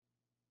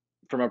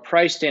from a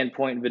price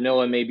standpoint,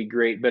 vanilla may be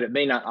great, but it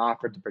may not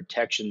offer the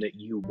protection that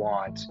you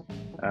want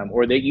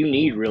or that you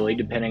need, really,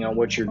 depending on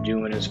what you're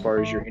doing as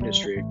far as your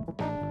industry.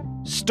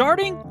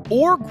 Starting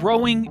or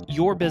growing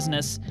your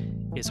business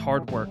is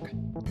hard work.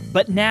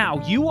 But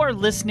now you are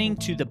listening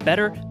to the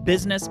Better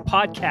Business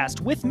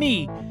Podcast with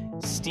me,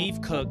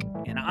 Steve Cook,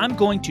 and I'm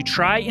going to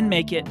try and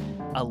make it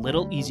a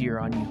little easier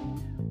on you.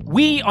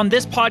 We on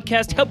this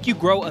podcast help you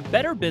grow a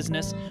better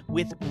business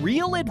with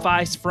real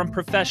advice from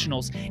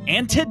professionals,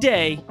 and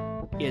today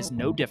is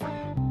no different.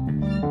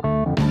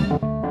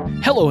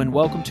 Hello and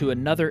welcome to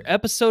another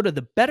episode of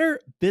the Better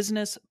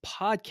Business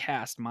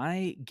Podcast.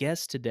 My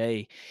guest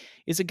today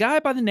is a guy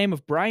by the name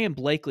of Brian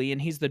Blakely,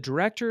 and he's the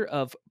director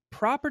of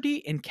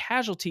property and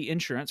casualty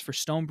insurance for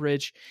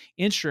Stonebridge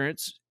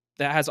Insurance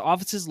that has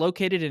offices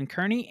located in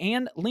Kearney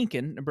and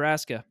Lincoln,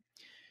 Nebraska.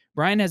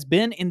 Brian has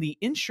been in the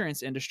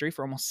insurance industry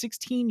for almost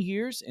 16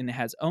 years and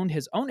has owned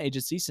his own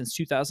agency since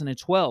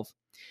 2012.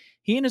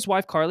 He and his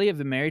wife, Carly, have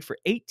been married for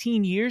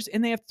 18 years,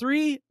 and they have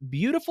three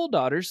beautiful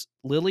daughters,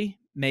 Lily,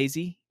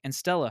 Maisie, and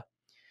Stella.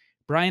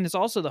 Brian is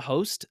also the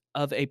host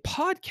of a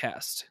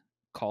podcast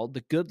called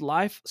the Good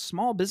Life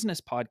Small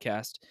Business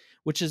Podcast,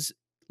 which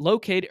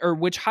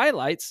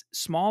highlights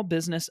small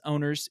business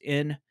owners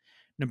in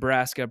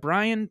Nebraska.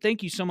 Brian,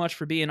 thank you so much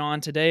for being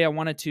on today. I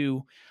wanted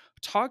to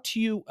talk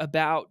to you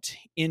about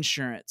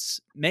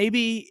insurance.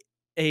 Maybe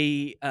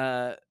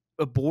a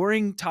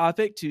boring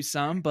topic to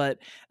some, but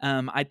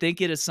I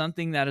think it is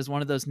something that is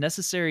one of those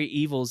necessary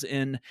evils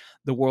in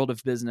the world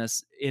of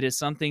business. It is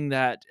something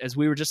that, as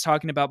we were just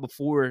talking about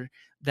before,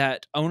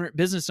 that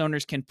business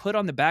owners can put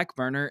on the back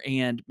burner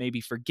and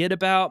maybe forget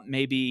about.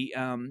 Maybe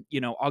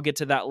I'll get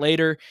to that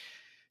later.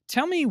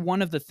 Tell me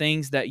one of the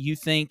things that you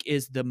think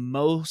is the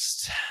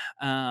most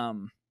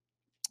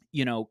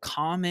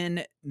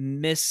common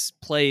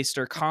misplaced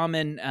or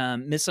common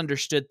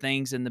misunderstood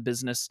things in the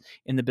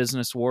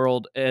business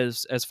world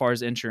as far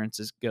as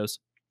insurance goes.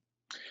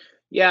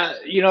 Yeah,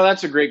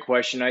 that's a great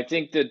question. I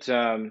think that,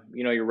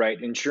 you're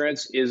right.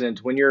 Insurance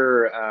isn't, when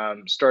you're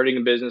starting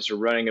a business or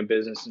running a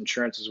business,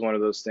 insurance is one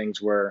of those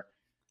things where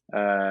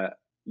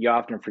you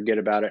often forget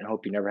about it and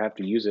hope you never have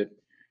to use it.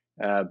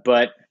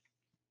 But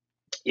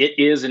it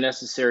is a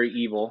necessary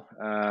evil.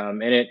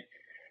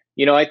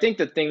 I think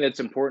the thing that's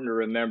important to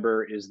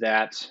remember is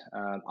that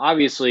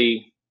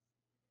obviously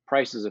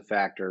price is a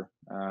factor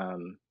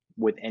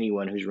with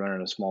anyone who's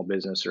running a small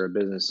business or a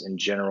business in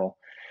general.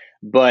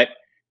 But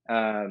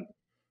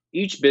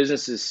each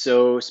business is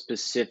so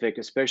specific,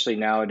 especially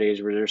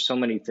nowadays where there's so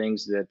many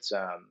things that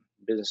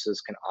businesses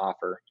can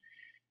offer.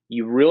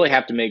 You really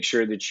have to make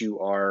sure that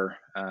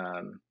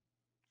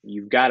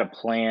you've got a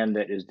plan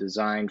that is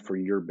designed for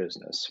your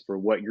business, for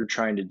what you're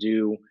trying to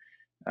do.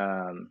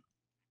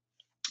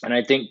 And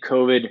I think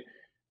COVID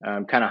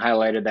kind of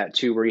highlighted that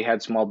too, where you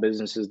had small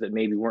businesses that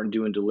maybe weren't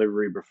doing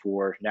delivery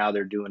before. Now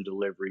they're doing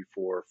delivery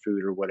for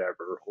food or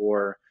whatever.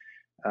 Or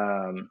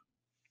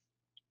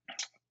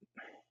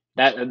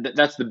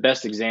that's the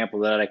best example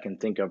that I can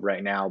think of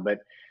right now. But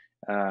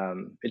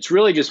it's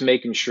really just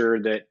making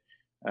sure that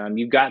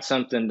you've got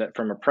something that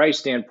from a price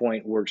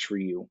standpoint works for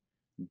you.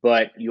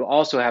 But you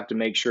also have to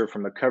make sure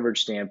from a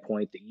coverage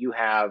standpoint that you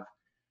have,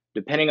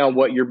 depending on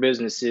what your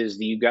business is,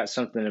 that you've got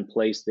something in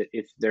place that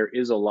if there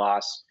is a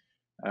loss,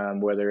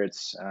 whether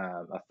it's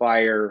a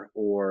fire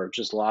or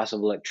just loss of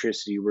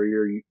electricity, where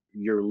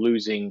you're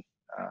losing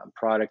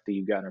product that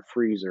you've got in a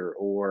freezer,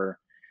 or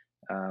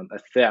a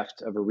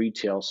theft of a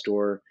retail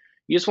store,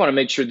 you just want to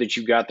make sure that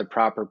you've got the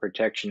proper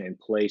protection in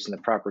place and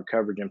the proper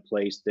coverage in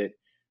place that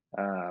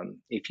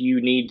if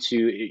you need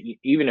to,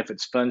 even if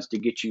it's funds to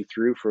get you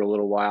through for a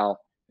little while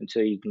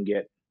until you can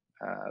get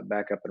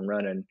back up and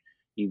running,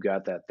 you've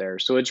got that there.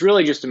 So it's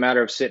really just a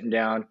matter of sitting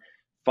down,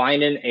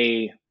 finding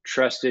a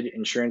trusted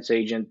insurance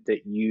agent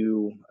that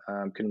you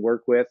can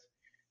work with.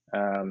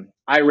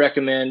 I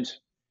recommend,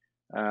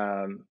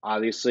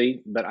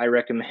 obviously, but I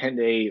recommend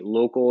a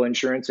local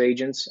insurance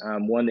agent,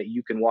 one that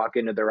you can walk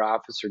into their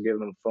office or give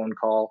them a phone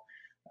call.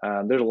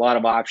 There's a lot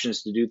of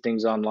options to do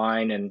things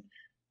online, and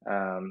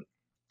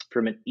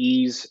from an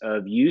ease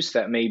of use,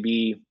 that may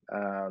be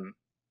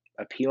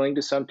appealing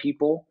to some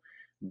people,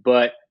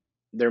 but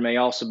there may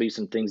also be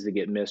some things that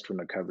get missed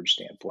from a coverage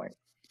standpoint.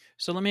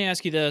 So let me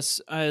ask you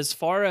this, as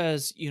far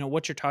as,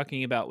 what you're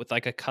talking about with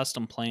like a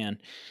custom plan,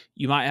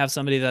 you might have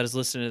somebody that is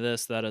listening to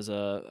this that is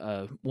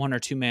a 1 or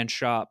 2 man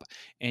shop,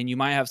 and you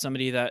might have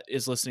somebody that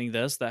is listening to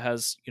this that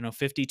has,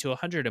 50 to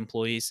 100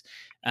 employees.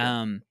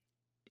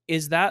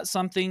 Is that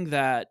something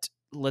that,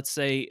 let's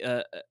say,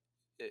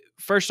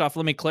 first off,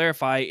 let me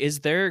clarify, is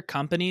there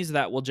companies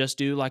that will just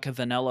do like a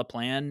vanilla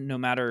plan no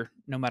matter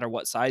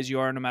what size you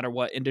are, no matter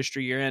what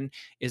industry you're in?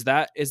 Is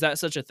that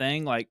such a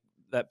thing, like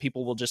that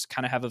people will just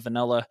kind of have a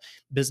vanilla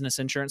business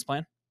insurance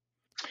plan?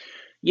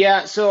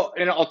 Yeah. So,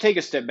 and I'll take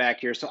a step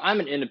back here. So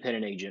I'm an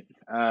independent agent.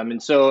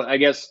 And so I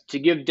guess to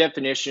give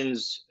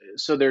definitions,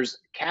 so there's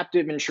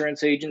captive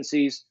insurance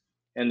agencies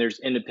and there's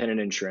independent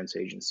insurance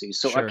agencies.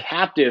 So Sure. A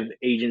captive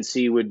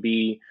agency would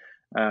be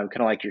kind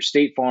of like your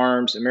State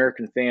Farms,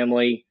 American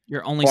Family.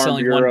 You're only Farm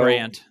selling Bureau. one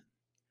brand.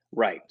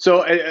 Right.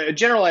 So a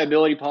general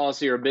liability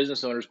policy or a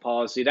business owner's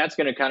policy, that's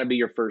going to kind of be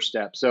your first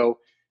step. So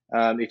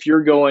if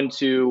you're going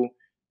to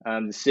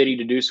the city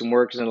to do some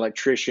work as an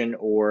electrician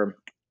or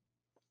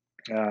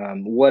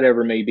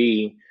whatever it may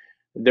be,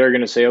 they're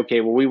going to say, okay,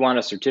 well, we want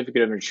a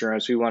certificate of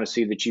insurance. We want to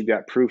see that you've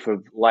got proof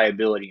of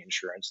liability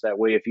insurance. That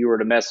way, if you were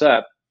to mess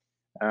up,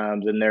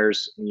 then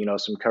there's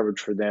some coverage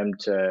for them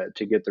to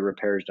get the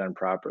repairs done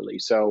properly.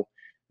 So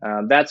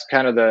that's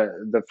kind of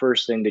the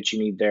first thing that you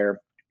need there.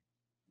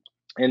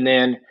 And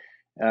then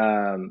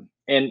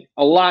and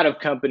a lot of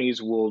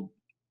companies will,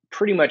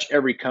 pretty much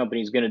every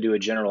company is going to do a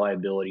general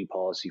liability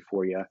policy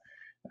for you,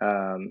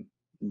 um,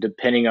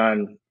 depending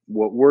on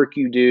what work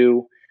you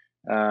do.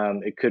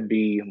 It could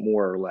be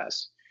more or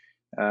less.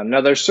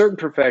 Now, there's certain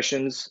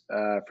professions,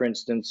 for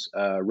instance,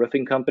 a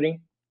roofing company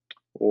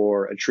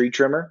or a tree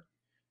trimmer.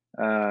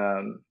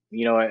 A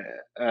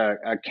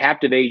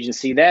captive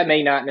agency that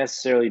may not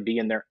necessarily be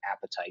in their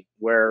appetite.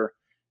 Where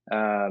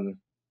um,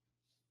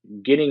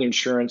 getting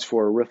insurance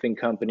for a roofing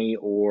company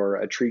or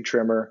a tree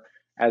trimmer,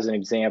 as an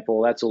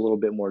example, that's a little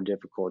bit more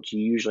difficult.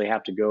 You usually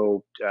have to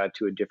go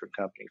to a different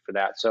company for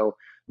that. So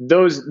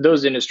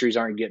those industries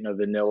aren't getting a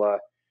vanilla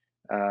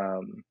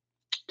um,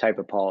 type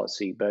of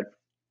policy. But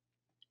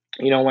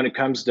when it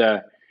comes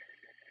to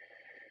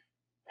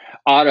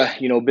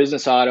auto,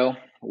 business auto,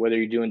 whether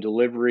you're doing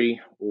delivery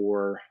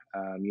or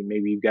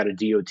maybe you've got a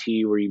DOT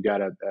where you've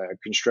got a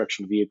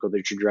construction vehicle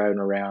that you're driving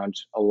around,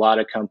 a lot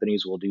of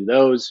companies will do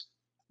those.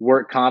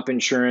 Work comp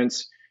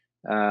insurance,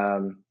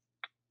 um,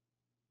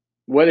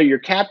 whether you're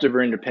captive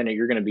or independent,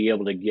 you're going to be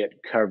able to get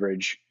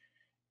coverage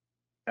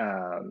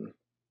um,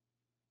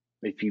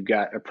 if you've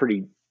got a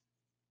pretty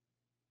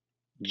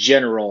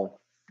general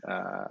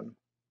um,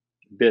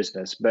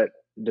 business. But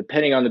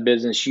depending on the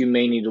business, you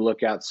may need to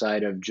look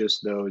outside of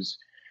just those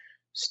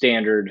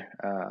standard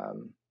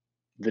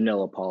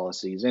vanilla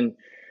policies. And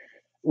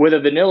with a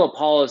vanilla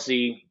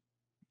policy,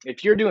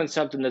 if you're doing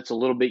something that's a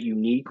little bit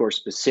unique or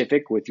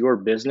specific with your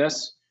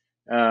business,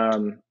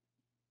 um,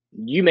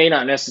 you may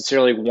not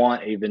necessarily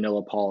want a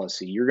vanilla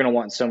policy. You're going to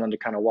want someone to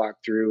kind of walk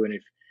through. And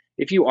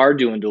if you are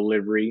doing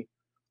delivery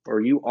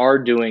or you are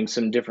doing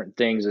some different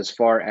things as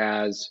far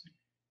as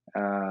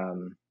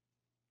um,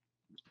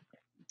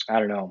 I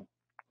don't know,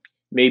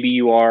 maybe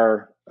you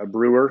are a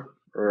brewer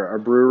or a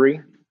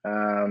brewery,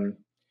 um,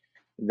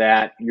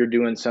 that you're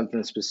doing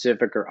something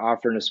specific or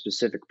offering a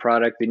specific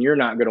product, then you're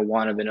not going to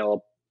want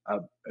a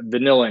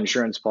vanilla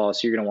insurance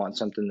policy. You're going to want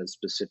something that's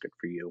specific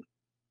for you.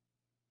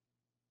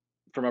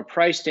 From a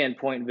price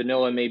standpoint,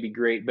 vanilla may be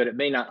great, but it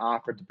may not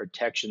offer the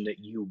protection that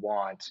you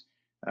want,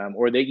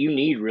 or that you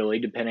need, really,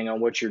 depending on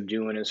what you're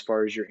doing as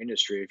far as your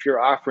industry. If you're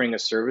offering a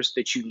service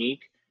that's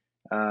unique,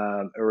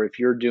 or if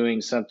you're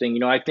doing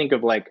something, I think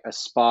of like a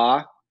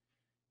spa.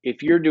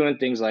 If you're doing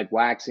things like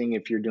waxing,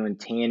 if you're doing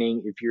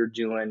tanning, if you're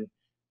doing,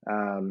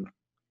 um,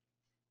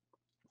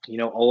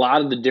 a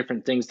lot of the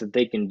different things that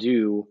they can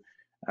do,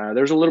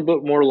 there's a little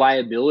bit more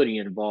liability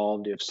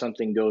involved if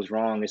something goes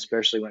wrong,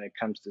 especially when it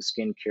comes to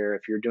skincare.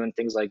 If you're doing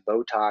things like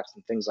Botox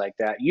and things like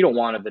that, you don't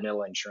want a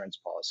vanilla insurance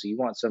policy. You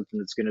want something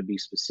that's going to be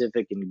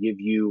specific and give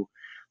you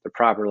the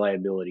proper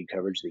liability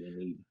coverage that you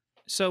need.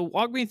 So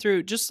walk me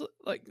through just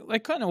like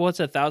kind of what's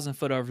a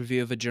 1,000-foot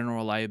overview of a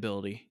general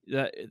liability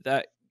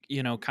that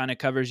kind of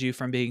covers you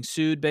from being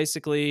sued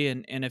basically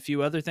and a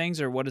few other things,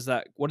 or what does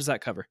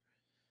that cover?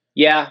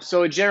 Yeah,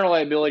 so a general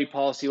liability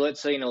policy, let's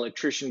say an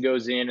electrician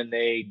goes in and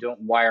they don't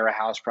wire a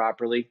house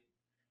properly,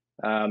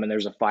 and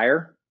there's a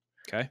fire,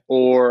 Okay.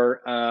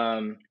 or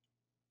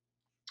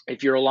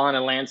if you're a lawn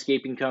and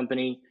landscaping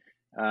company,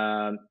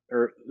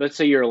 or let's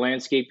say you're a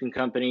landscaping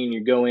company and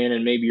you go in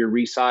and maybe you're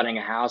resodding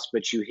a house,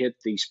 but you hit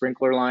the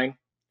sprinkler line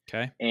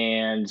Okay.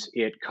 and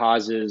it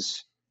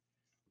causes,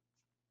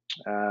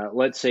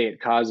 let's say it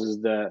causes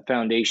the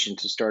foundation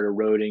to start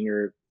eroding,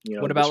 or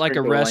What the about like a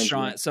sprinkler lines.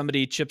 restaurant?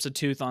 Somebody chips a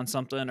tooth on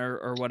something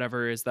or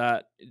whatever. Is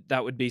that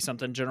would be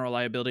something general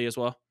liability as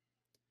well?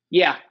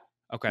 Yeah,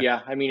 Okay.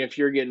 yeah. I mean, if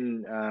you're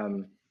getting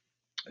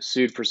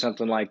sued for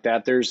something like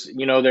that, there's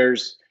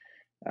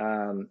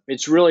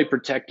it's really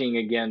protecting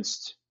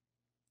against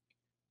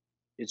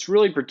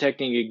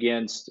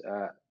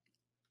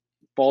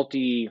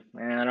faulty.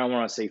 I don't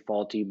want to say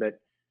faulty, but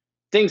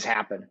things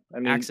happen. I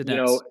mean,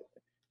 Accidents.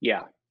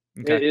 yeah.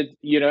 Okay.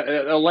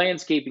 A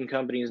landscaping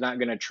company is not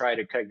going to try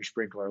to cut your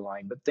sprinkler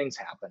line, but things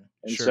happen,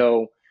 and Sure.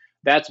 so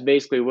that's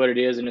basically what it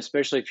is. And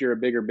especially if you're a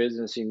bigger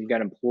business and you've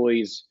got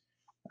employees,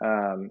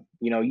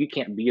 you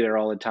can't be there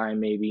all the time,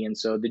 maybe. And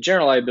so the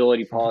general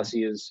liability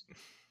policy is,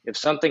 if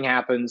something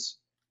happens,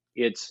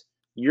 it's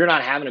you're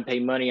not having to pay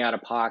money out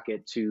of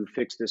pocket to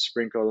fix this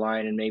sprinkler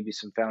line and maybe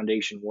some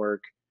foundation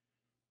work.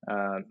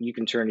 You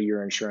can turn to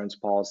your insurance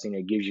policy and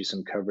it gives you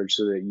some coverage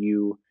so that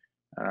you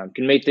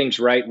can make things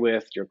right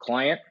with your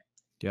client,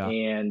 Yeah.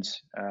 and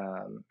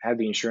have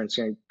the insurance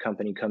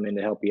company come in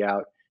to help you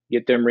out,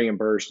 get them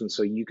reimbursed, and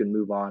so you can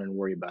move on and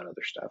worry about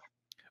other stuff.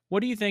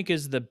 What do you think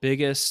is the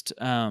biggest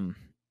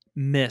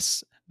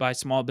miss by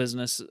small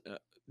business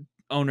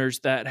owners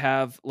that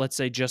have, let's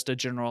say, just a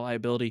general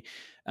liability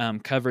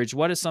coverage?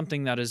 What is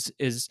something that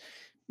is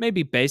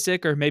maybe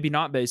basic or maybe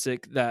not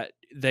basic that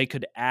they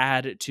could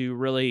add to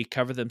really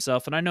cover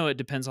themselves? And I know it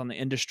depends on the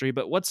industry,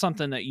 but what's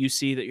something that you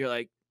see that you're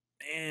like,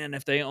 man,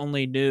 if they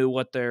only knew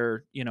what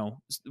they're,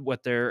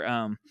 what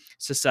they're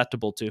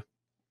susceptible to?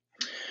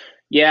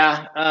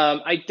 Yeah,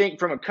 I think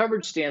from a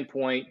coverage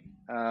standpoint,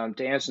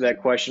 to answer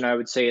that question, I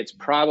would say it's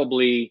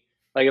probably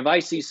like if I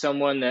see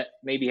someone that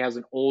maybe has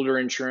an older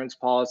insurance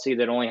policy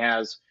that only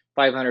has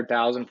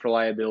 500,000 for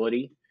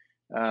liability,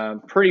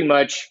 pretty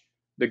much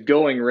the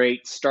going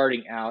rate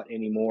starting out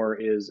anymore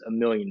is $1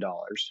 million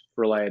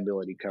for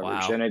liability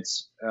coverage, Wow. and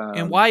it's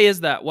And why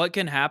is that? What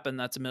can happen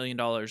that's $1 million?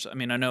 I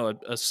mean, I know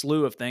a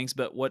slew of things,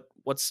 but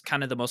what's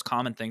kind of the most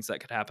common things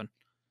that could happen?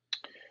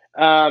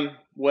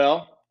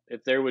 well,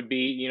 if there would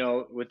be,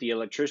 with the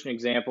electrician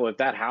example, if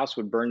that house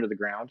would burn to the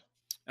ground,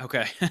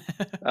 Okay.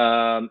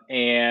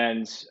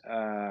 and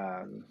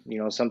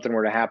something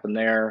were to happen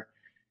there,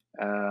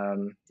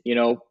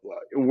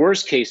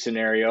 worst case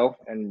scenario,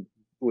 and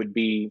would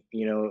be,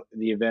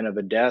 the event of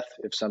a death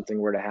if something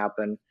were to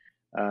happen.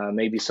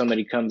 Maybe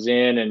somebody comes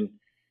in and,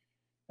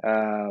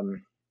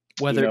 um,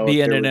 Whether it if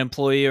be in there an were,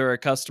 employee or a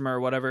customer or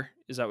whatever?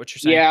 Is that what you're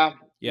saying? yeah,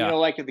 Yeah.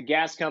 like if the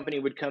gas company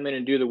would come in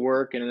and do the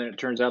work, and then it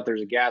turns out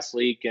there's a gas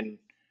leak, and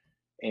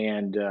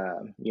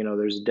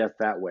there's a death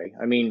that way.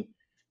 I mean, Okay.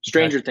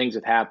 stranger things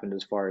have happened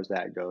as far as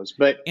that goes,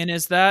 but And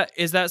is that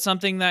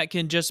something that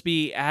can just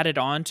be added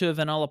on to a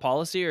vanilla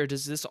policy, or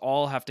does this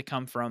all have to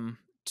come from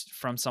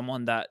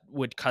someone that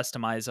would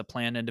customize a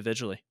plan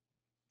individually?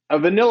 a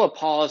vanilla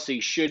policy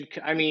should.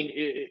 I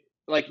mean,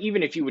 like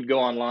even if you would go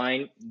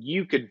online,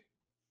 you could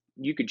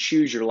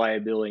choose your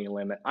liability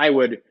limit. I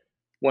would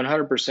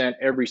 100%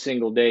 every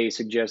single day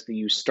suggest that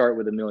you start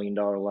with $1 million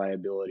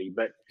liability,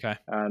 but Okay.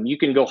 you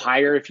can go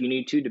higher if you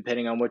need to,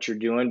 depending on what you're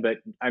doing. But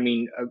I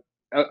mean,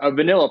 a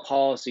vanilla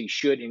policy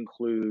should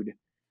include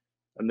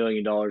 $1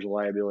 million of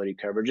liability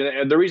coverage.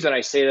 And the reason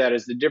I say that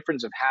is the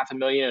difference of half a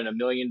million and $1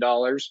 million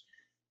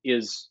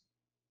is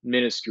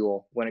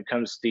minuscule when it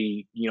comes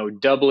to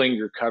doubling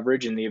your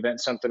coverage in the event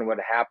something would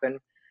happen.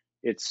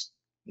 It's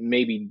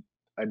maybe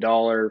a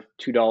dollar,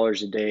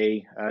 $2 a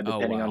day, Oh,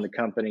 depending on wow. the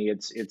company.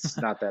 It's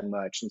not that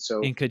much, and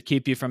so And could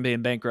keep you from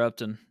being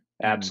bankrupt and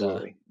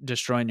absolutely,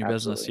 destroying your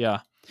business. absolutely, Yeah.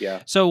 yeah,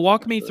 So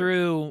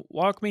absolutely,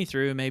 walk me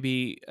through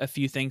maybe a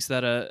few things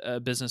that a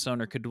business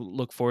owner could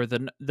look for.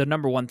 The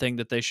number one thing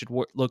that they should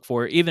look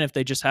for, even if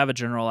they just have a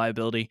general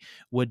liability,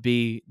 would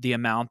be the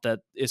amount that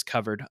is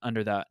covered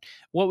under that.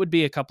 What would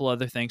be a couple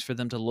other things for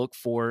them to look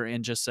for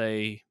and just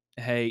say,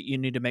 hey, you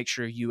need to make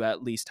sure you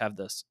at least have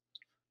this?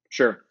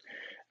 sure.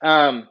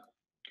 Um,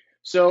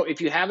 So if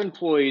you have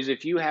employees,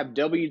 if you have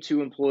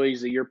W-2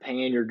 employees that you're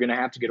paying, you're going to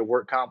have to get a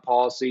work comp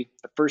policy.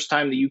 The first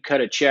time that you cut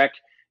a check,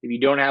 if you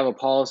don't have a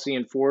policy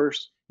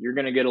enforced, you're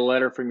going to get a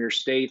letter from your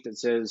state that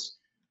says,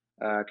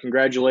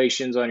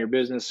 congratulations on your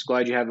business.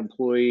 Glad you have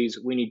employees.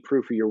 We need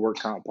proof of your work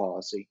comp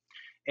policy.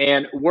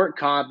 And work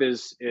comp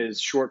is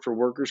short for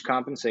workers'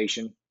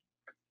 compensation.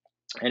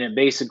 And it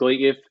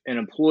basically, if an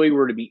employee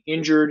were to be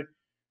injured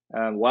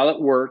while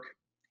at work,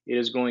 it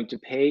is going to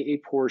pay a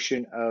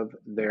portion of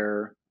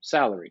their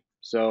salary.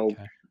 So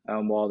Okay.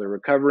 while they're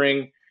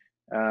recovering,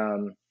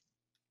 um,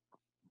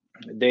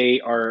 they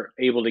are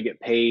able to get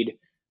paid,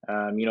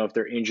 if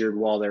they're injured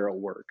while they're at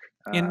work.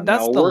 And Now,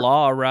 that's a the work,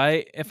 law,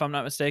 right? If I'm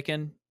not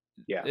mistaken.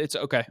 yeah, It's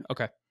okay.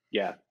 Okay.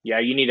 yeah,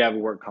 you need to have a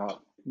work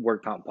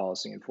comp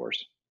policy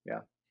enforced.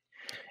 Yeah,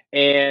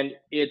 and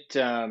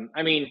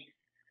I mean,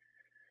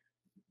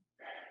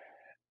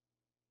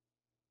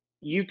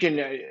 you can,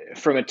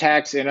 from a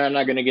tax, and I'm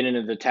not going to get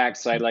into the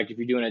tax side, like if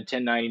you're doing a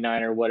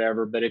 1099 or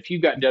whatever, but if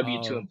you've got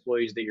W-2 Oh,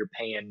 employees that you're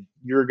paying,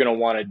 you're going to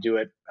want to do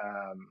it.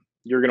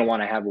 You're going to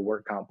want to have a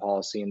work comp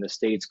policy, and the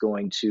state's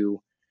going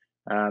to,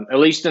 at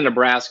least in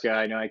Nebraska,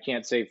 I know I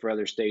can't say for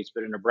other states,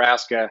 but in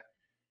Nebraska,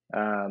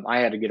 I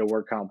had to get a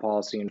work comp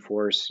policy in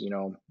force,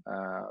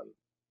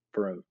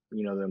 for,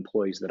 the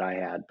employees that I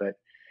had. But,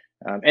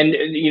 and,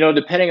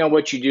 depending on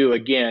what you do,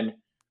 again,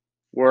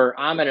 where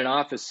I'm in an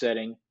office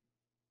setting,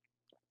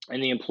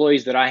 and the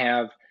employees that I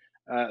have,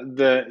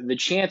 the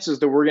chances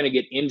that we're going to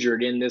get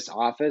injured in this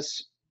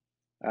office,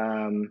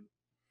 um,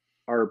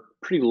 are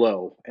pretty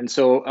low. And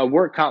so, a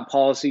work comp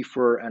policy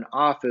for an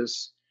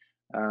office,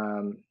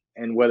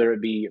 and whether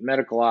it be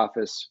medical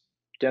office,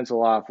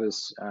 dental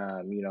office,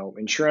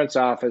 insurance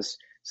office,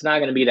 it's not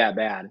going to be that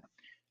bad.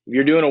 If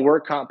you're doing a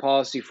work comp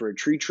policy for a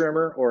tree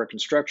trimmer or a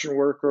construction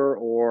worker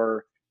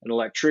or an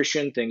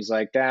electrician, things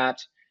like that,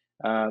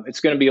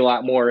 it's going to be a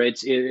lot more.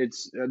 It's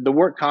the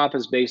work comp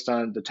is based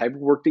on the type of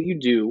work that you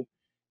do,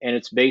 and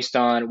it's based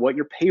on what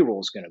your payroll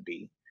is going to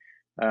be.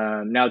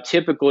 Now,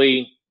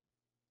 typically,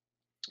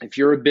 if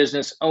you're a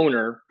business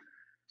owner,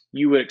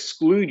 you would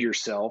exclude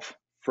yourself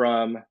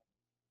from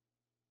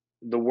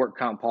the work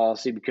comp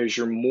policy because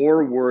you're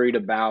more worried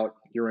about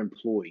your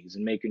employees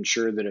and making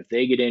sure that if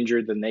they get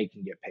injured, then they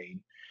can get paid.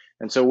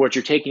 And so what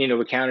you're taking into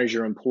account is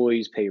your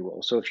employees'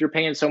 payroll. So if you're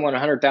paying someone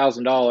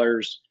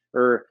 $100,000,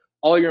 or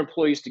all your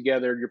employees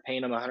together, you're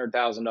paying them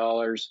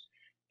 $100,000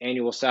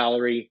 annual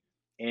salary,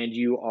 and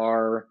you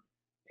are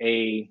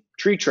a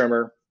tree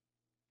trimmer,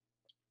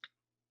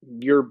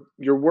 your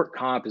work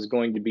comp is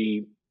going to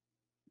be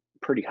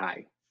pretty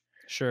high.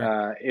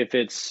 Sure. If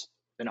it's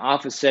an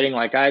office setting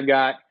like I've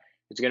got,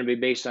 it's going to be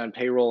based on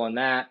payroll on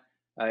that.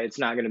 It's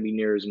not going to be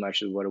near as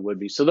much as what it would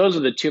be. So those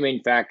are the two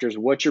main factors: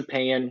 what you're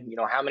paying,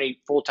 how many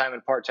full-time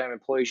and part-time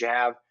employees you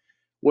have,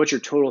 what your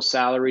total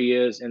salary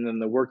is, and then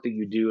the work that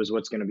you do is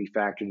what's going to be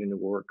factored into a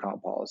work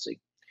comp policy.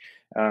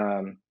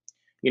 Um,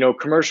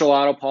 Commercial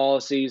auto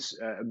policies,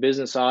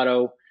 business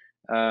auto,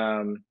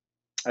 um,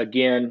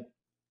 again,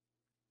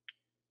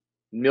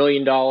 $1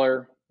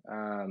 million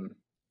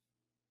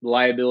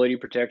liability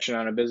protection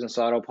on a business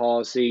auto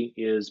policy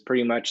is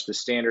pretty much the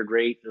standard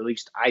rate. At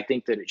least I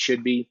think that it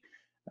should be,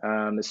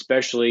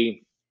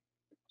 especially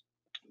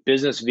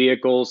business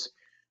vehicles.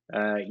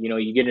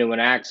 You get into an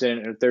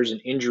accident, and if there's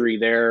an injury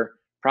there,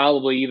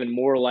 probably even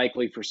more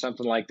likely for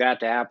something like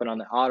that to happen on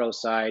the auto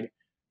side,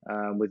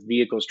 with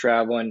vehicles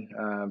traveling,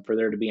 for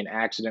there to be an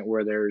accident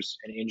where there's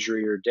an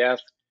injury or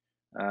death.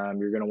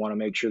 You're going to want to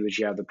make sure that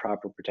you have the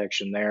proper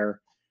protection there.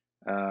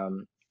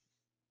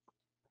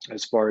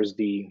 As far as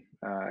the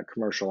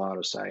commercial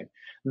auto side.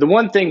 The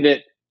one thing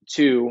that,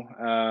 too,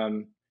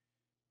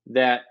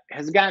 that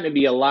has gotten to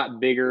be a lot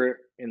bigger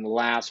in the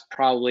last,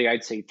 probably,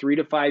 I'd say, 3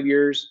 to 5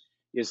 years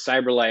is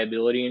cyber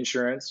liability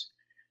insurance.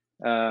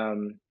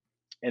 And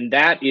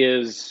that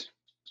is,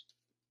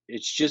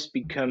 it's just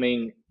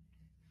becoming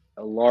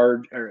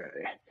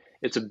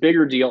it's a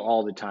bigger deal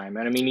all the time.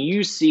 And I mean,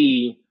 you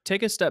see,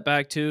 Take a step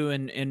back too,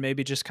 and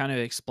maybe just kind of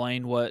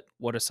explain what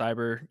a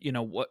cyber,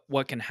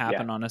 what can yeah,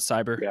 happen on a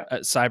yeah.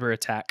 cyber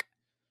attack.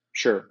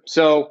 Sure.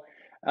 So,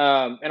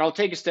 and I'll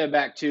take a step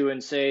back too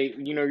and say,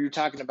 you're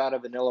talking about a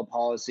vanilla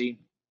policy.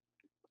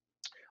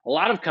 A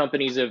lot of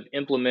companies have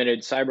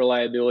implemented cyber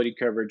liability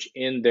coverage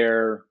in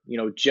their,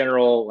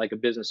 general, like a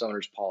business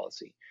owner's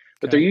policy,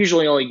 but they're Okay.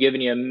 usually only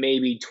giving you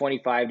maybe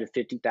 25 to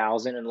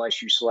 50,000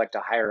 unless you select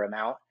a higher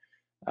amount.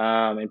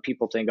 And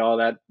people think,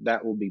 oh,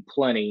 that will be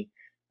plenty,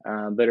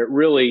 but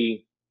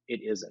it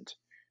isn't.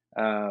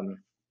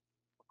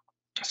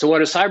 So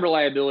what a cyber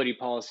liability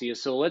policy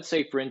is, so let's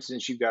say, for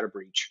instance, you've got a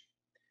breach,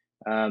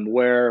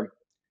 where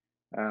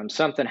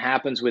something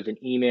happens with an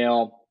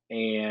email,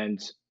 and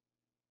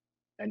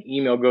an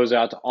email goes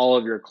out to all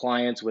of your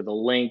clients with a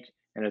link,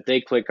 and if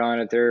they click on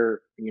it,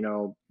 they're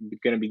going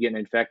to be getting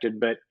infected.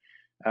 But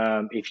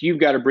if you've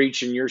got a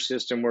breach in your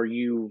system where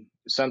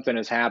something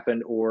has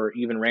happened, or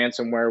even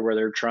ransomware where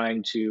they're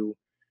trying to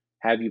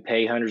have you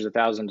pay hundreds of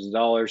thousands of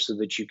dollars so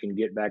that you can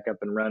get back up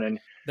and running.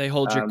 They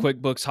hold your um,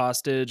 QuickBooks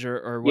hostage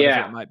or whatever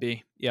it yeah, might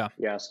be. Yeah.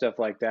 yeah, stuff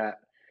like that.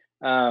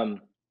 um,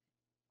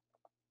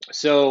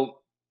 So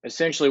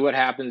essentially what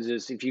happens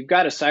is, if you've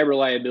got a cyber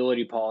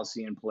liability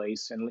policy in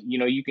place, and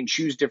you can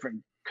choose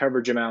different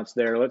coverage amounts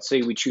there. Let's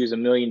say we choose $1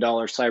 million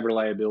cyber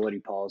liability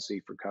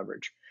policy for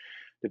coverage,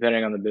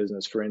 depending on the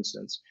business, for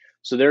instance.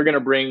 So they're going to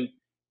bring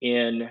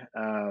in,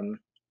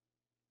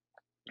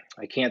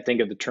 I can't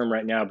think of the term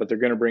right now, but they're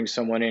going to bring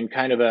someone in,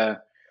 kind of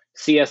a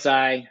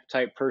CSI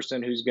type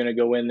person, who's going to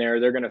go in there.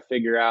 They're going to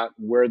figure out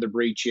where the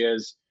breach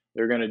is.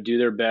 They're going to do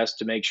their best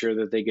to make sure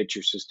that they get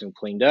your system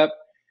cleaned up,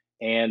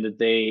 and that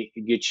they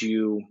get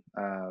you,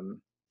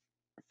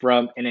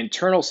 from an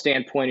internal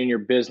standpoint in your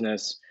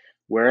business,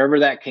 wherever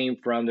that came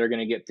from, they're going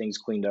to get things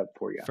cleaned up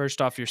for you.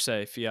 First off, you're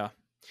safe. Yeah.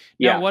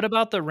 Now, Yeah. what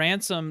about the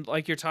ransom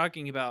like you're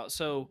talking about?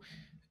 So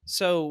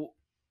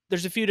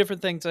there's a few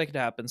different things that could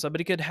happen.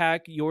 Somebody could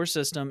hack your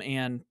system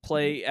and Mhm.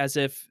 play as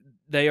if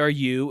they are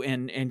you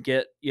and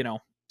get,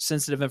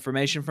 sensitive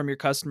information from your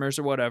customers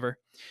or whatever.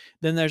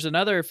 Then there's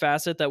another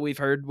facet that we've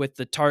heard with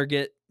the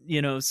Target,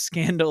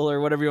 scandal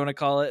or whatever you want to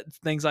call it,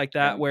 things like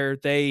Yeah. that, where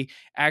they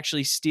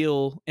actually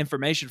steal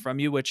information from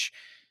you, which,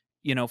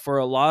 for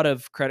a lot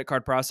of credit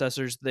card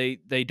processors,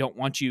 they don't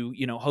want you,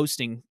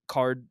 hosting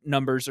card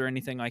numbers or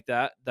anything like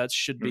that. That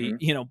should be,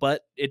 Hmm.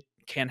 but it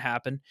can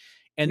happen.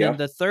 And then Yeah.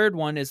 the third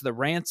one is the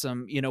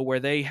ransom, where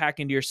they hack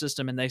into your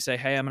system and they say,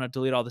 "Hey, I'm going to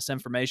delete all this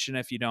information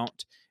if you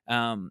don't,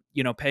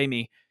 pay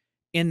me."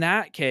 In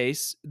that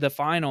case, the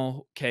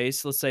final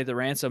case, let's say the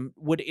ransom,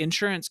 would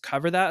insurance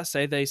cover that?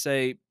 Say they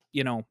say,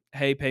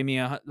 "Hey, pay me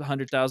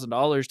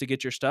 $100,000 to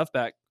get your stuff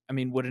back." I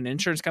mean, would an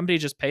insurance company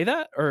just pay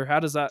that, or how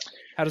does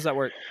that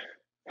work?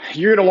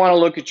 You're going to want to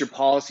look at your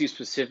policy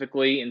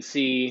specifically and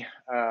see.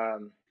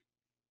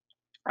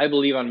 I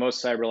believe on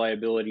most cyber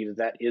liability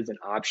that is an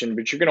option,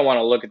 but you're going to want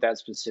to look at that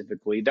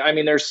specifically. I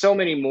mean, there's so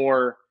many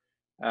more.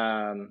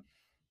 Um,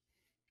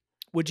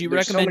 Would you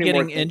there's so recommend many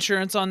more getting things.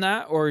 insurance on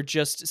that, or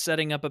just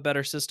setting up a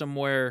better system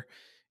where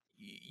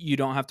you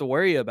don't have to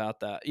worry about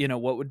that?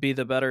 What would be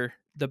the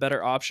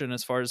better option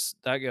as far as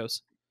that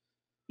goes?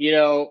 You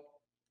know,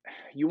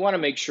 you want to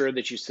make sure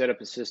that you set up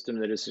a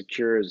system that is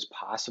secure as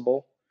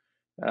possible.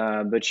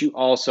 But you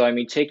also, I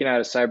mean, taking out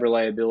a cyber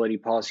liability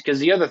policy, because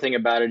the other thing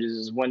about it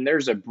is when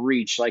there's a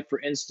breach, like for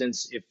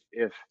instance,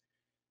 if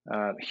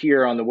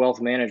here on the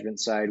wealth management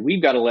side,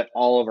 we've got to let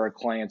all of our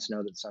clients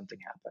know that something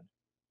happened.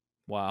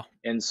 Wow.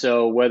 And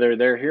so whether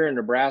they're here in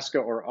Nebraska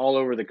or all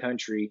over the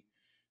country,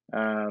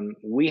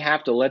 we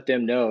have to let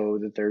them know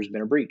that there's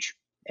been a breach,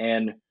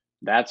 and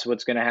that's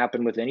what's going to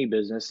happen with any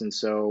business. And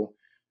so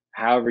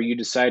however you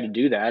decide to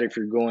do that. If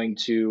you're going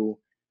to,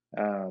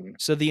 um,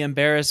 So the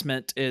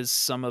embarrassment is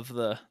some of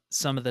the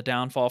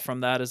downfall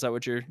from that. Is that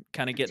what you're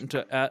kind of getting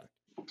to at?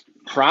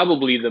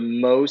 probably the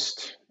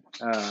most,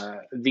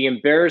 the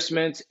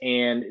embarrassment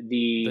and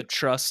The the,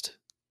 trust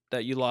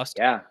that you lost?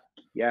 yeah,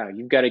 yeah,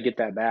 you've got to get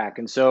that back.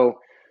 And so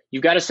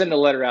you've got to send a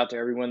letter out to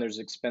everyone. There's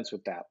expense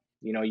with that.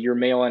 You're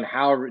mailing,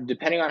 however,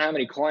 depending on how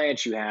many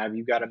clients you have,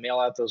 you've got to mail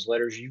out those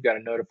letters. You've got to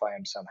notify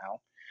them somehow.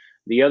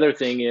 The other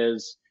thing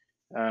is,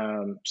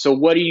 so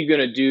what are you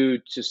going to do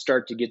to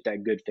start to get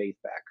that good faith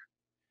back?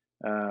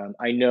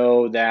 I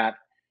know that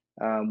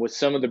with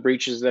some of the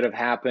breaches that have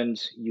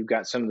happened, you've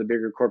got some of the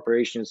bigger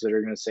corporations that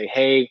are going to say,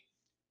 hey,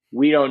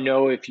 we don't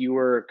know if you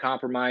were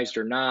compromised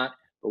or not,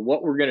 but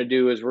what we're going to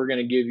do is we're going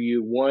to give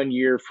you 1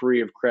 year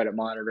free of credit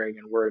monitoring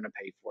and we're going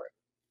to pay for it.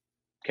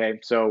 Okay.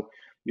 So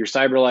your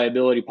cyber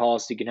liability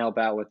policy can help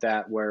out with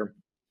that, where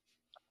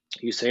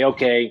you say,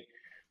 okay,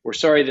 we're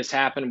sorry this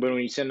happened, but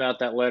when you send out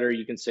that letter,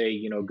 you can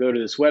say, go to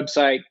this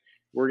website.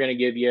 We're going to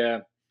give you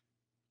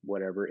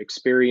whatever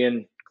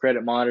Experian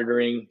credit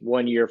monitoring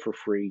 1 year for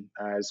free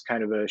as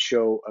kind of a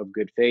show of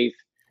good faith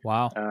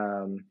Wow.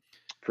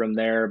 from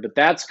there. But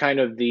that's kind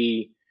of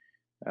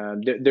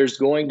there's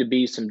going to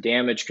be some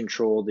damage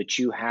control that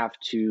you have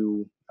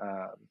to,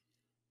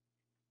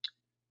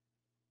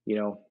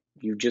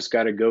 you've just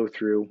got to go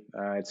through.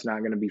 It's not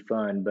going to be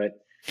fun, but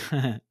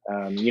if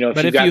But you've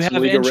if you got some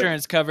have legal,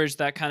 insurance coverage,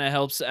 that kind of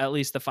helps at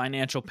least the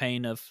financial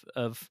pain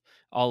of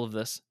all of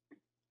this.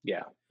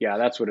 yeah, yeah,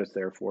 that's what it's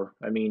there for.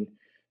 I mean,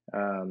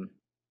 um,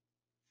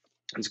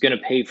 it's going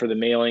to pay for the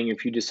mailing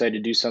if you decide to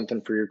do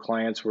something for your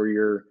clients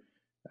where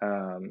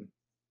um,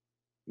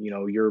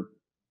 you're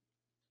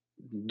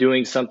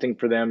doing something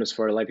for them as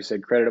far, like I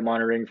said, credit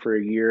monitoring for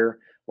a year.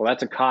 Well,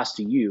 that's a cost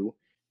to you.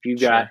 If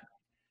you've got,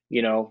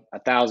 Sure.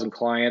 1,000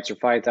 clients or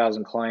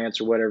 5,000 clients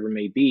or whatever it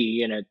may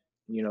be, and it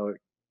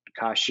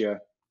costs you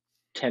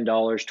 $10,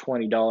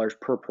 $20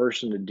 per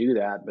person to do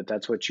that, but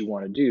that's what you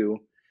want to do.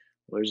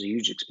 Well, there's a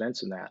huge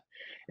expense in that.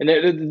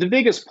 And the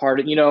biggest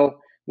part,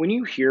 when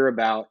you hear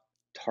about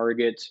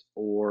Target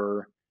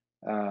or,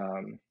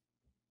 um,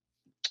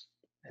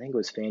 I think it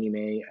was Fannie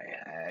Mae,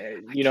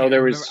 I can't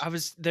there remember.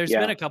 was, There's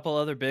been yeah, a couple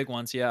other big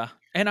ones, yeah.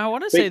 And I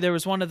wanna but say there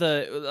was one of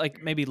the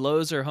like, maybe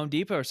Lowe's or Home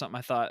Depot or something,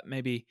 I thought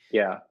maybe,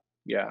 yeah,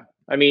 yeah.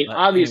 I mean, but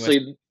anyways.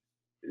 obviously,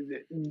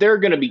 they're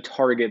going to be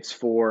targets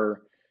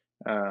for,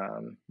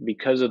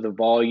 because of the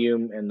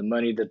volume and the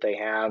money that they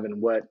have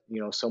and what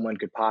someone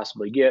could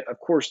possibly get. Of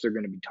course, they're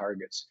going to be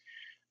targets.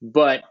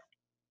 But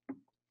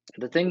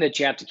the thing that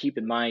you have to keep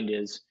in mind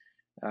is,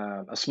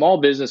 a small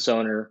business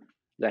owner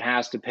that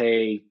has to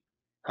pay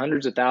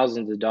hundreds of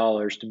thousands of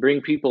dollars to bring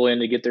people in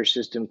to get their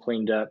system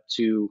cleaned up,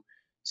 to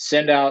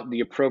send out the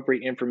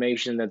appropriate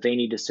information that they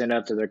need to send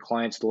out to their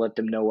clients to let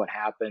them know what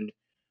happened.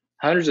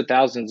 Hundreds of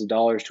thousands of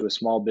dollars to a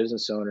small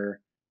business owner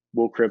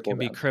will cripple Can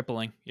be them.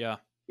 crippling, yeah.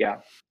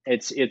 Yeah,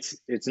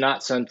 it's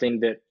not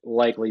something that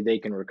likely they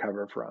can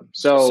recover from.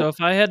 So So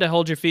if I had to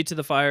hold your feet to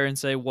the fire and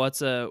say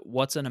what's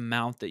an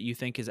amount that you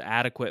think is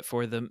adequate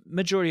for the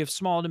majority of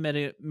small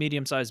to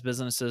medium-sized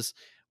businesses,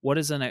 what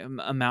is an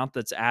amount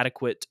that's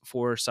adequate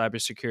for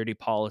cybersecurity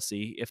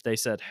policy if they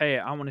said, "Hey,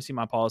 I want to see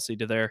my policy,"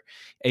 to their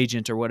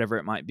agent or whatever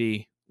it might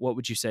be, what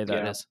would you say that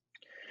yeah, is?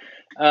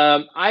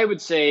 I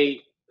would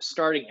say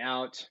starting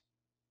out,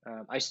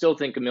 I still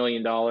think $1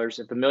 million.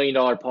 If $1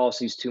 million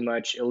policy is too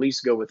much, at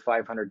least go with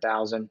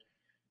 500,000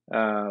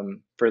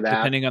 for that.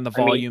 Depending on the I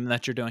mean, volume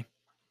that you're doing.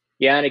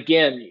 yeah, and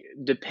again,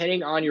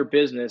 depending on your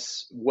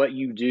business, what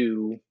you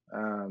do,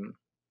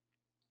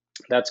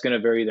 that's going to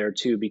vary there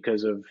too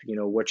because of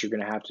what you're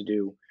going to have to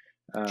do.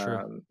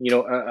 True.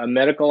 A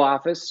medical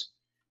office,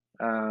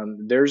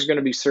 there's going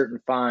to be certain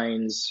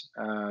fines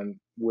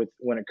with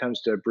when it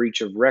comes to a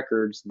breach of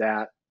records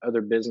that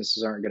other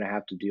businesses aren't going to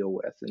have to deal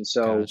with, and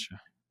so Gotcha.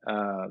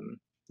 um,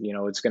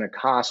 it's going to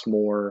cost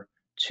more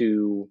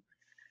to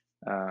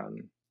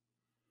um,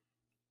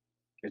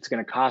 it's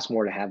going to cost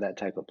more to have that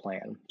type of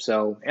plan.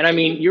 So, and I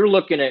mean, you're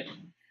looking at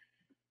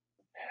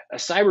a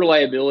cyber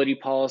liability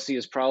policy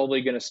is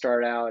probably going to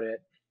start out at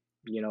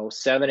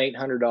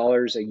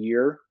 $700-800 a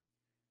year,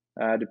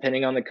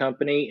 depending on the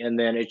company, and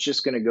then it's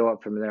just going to go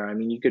up from there. I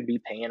mean, you could be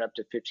paying up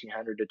to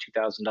 $1,500 to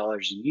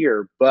 $2,000 a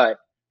year, but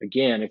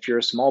again, if you're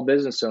a small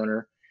business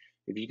owner,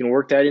 if you can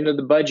work that into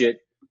the budget,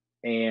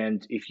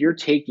 and if you're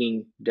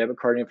taking debit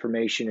card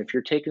information, if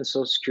you're taking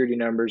social security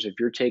numbers, if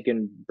you're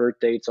taking birth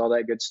dates, all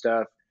that good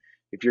stuff,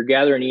 if you're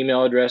gathering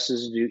email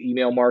addresses to do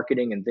email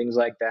marketing and things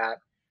like that,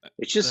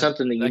 it's just That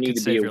something that you that need could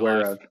to be save your aware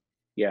life. of.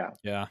 Yeah,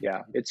 Yeah.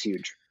 yeah, it's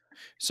huge.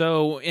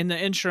 So in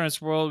the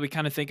insurance world, we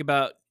kind of think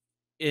about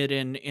it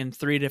in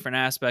three different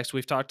aspects.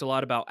 We've talked a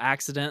lot about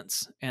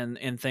accidents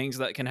and things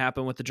that can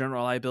happen with the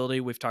general liability.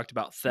 We've talked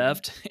about Mhm.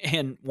 theft,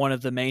 and one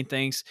of the main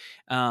things,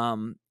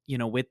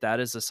 with that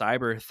is the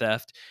cyber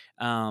theft.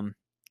 Um,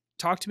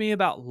 talk to me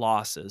about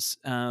losses.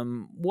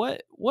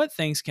 What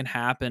things can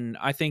happen?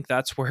 I think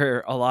that's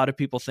where a lot of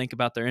people think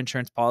about their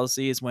insurance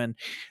policy is when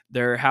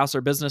their house or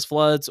business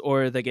floods,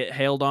 or they get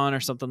hailed on, or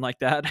something like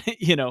that.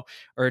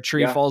 Or a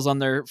tree Yeah. falls on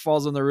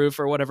the roof,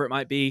 or whatever it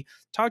might be.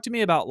 Talk to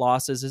me about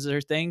losses. Is there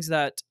things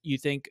that you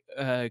think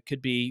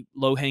could be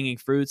low hanging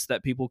fruits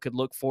that people could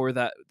look for,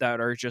 that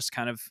are just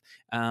kind of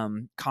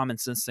common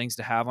sense things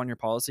to have on your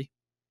policy?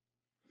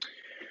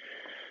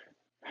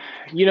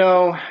 You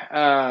know,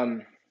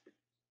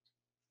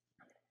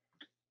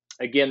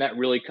 again, that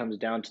really comes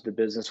down to the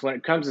business. When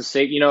it comes to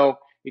say,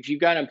 if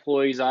you've got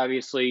employees,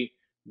 obviously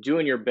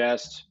doing your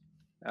best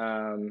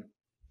um,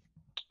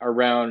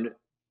 around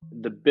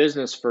the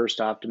business first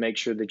off to make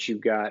sure that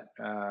you've got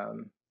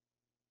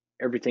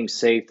everything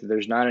safe, that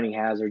there's not any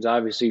hazards.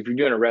 Obviously, if you're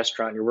doing a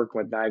restaurant, you're working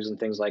with knives and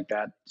things like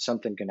that,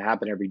 something can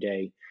happen every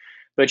day.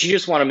 But you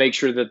just want to make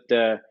sure that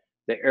the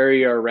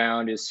area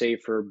around is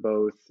safe for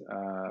both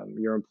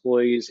your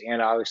employees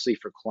and obviously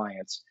for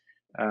clients.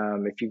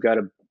 If you've got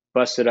a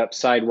busted up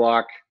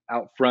sidewalk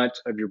out front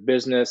of your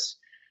business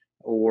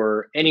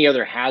or any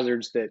other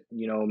hazards that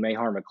may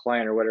harm a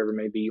client or whatever it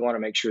may be, you want to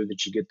make sure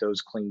that you get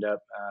those cleaned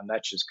up.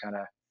 That's just kind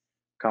of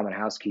common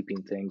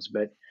housekeeping things.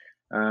 But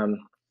um,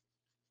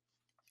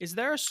 Is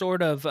there a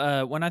sort of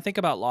when I think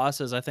about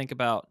losses, I think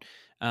about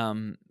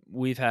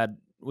we've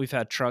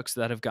had trucks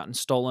that have gotten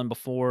stolen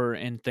before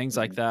and things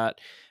like mhm. that.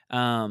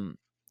 Um,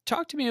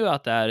 Talk to me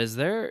about that. Is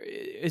there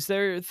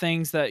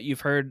things that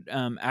you've heard,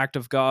 act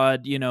of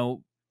God,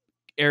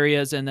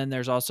 areas, and then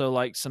there's also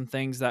like some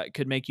things that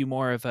could make you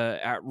more of a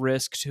at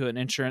risk to an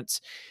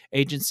insurance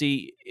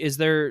agency? Is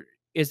there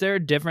a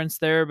difference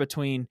there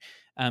between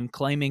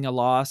claiming a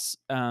loss,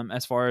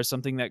 as far as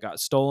something that got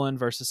stolen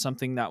versus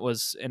something that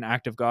was an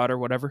act of God or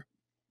whatever?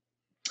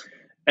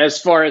 As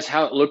far as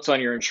how it looks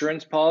on your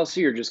insurance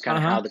policy or just kind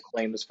of Uh-huh. how the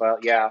claim is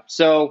filed? Yeah.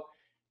 So,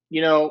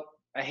 you know,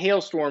 a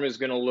hailstorm is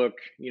going to look,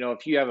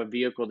 if you have a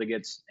vehicle that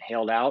gets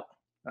hailed out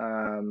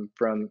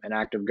from an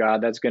act of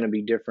God, that's going to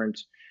be different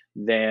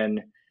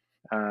than,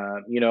 uh,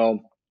 you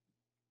know,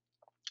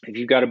 if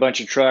you've got a bunch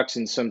of trucks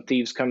and some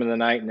thieves come in the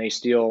night and they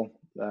steal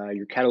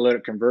your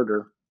catalytic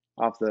converter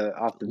off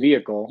the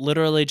vehicle.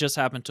 Literally just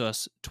happened to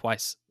us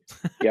twice.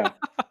 Yeah.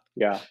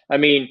 Yeah. I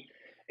mean,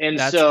 and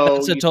so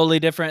That's a totally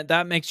different,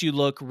 that makes you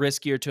look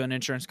riskier to an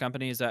insurance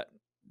company.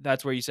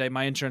 That's where you say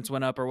my insurance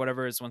went up or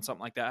whatever, is when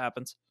something like that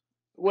happens?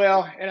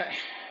 well,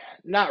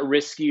 not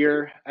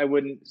riskier, I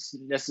wouldn't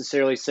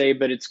necessarily say,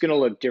 but it's going to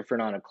look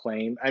different on a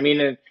claim. I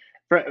mean, and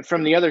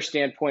from the other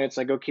standpoint, it's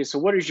like, okay, so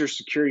what does your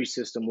security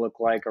system look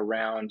like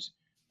around?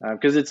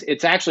 Because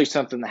it's actually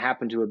something that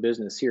happened to a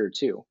business here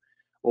too.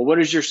 Well, what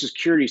does your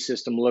security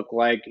system look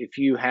like if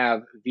you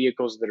have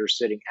vehicles that are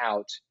sitting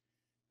out,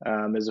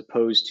 as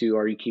opposed to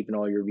are you keeping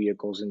all your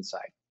vehicles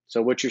inside?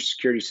 So, what's your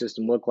security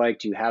system look like?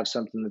 Do you have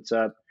something that's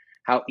up?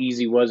 How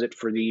easy was it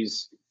for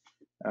these?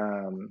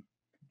 Um,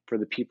 for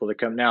the people to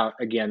come. Now,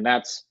 again,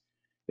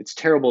 it's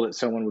terrible that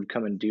someone would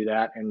come and do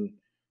that, and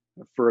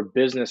for a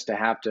business to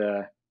have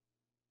to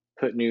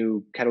put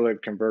new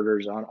catalytic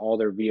converters on all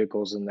their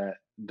vehicles and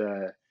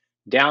the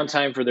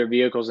downtime for their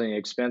vehicles and the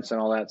expense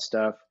and all that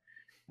stuff.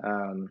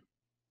 Um,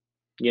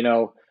 you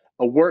know,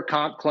 a work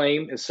comp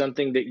claim is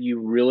something that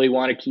you really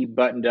want to keep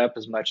buttoned up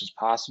as much as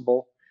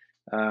possible.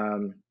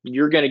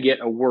 You're going to get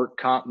a work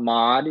comp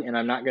mod, and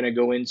I'm not going to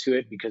go into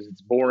it because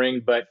it's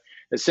boring, but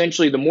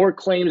essentially, the more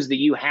claims that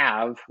you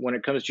have when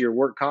it comes to your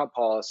work comp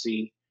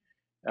policy,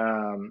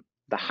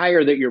 the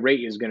higher that your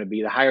rate is going to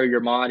be. The higher your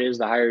mod is,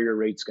 the higher your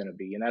rate's going to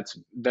be, and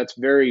that's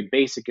very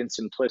basic and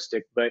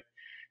simplistic. But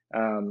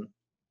um,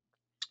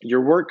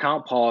 your work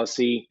comp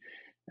policy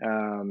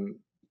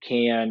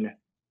can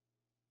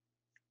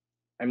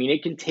I mean,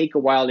 it can take a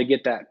while to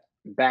get that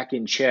back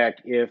in check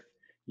if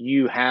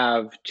you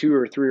have two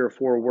or three or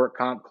four work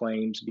comp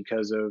claims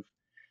because of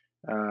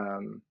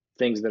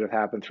things that have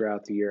happened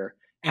throughout the year.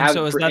 And so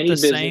Have is for that any the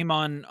business, same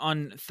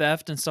on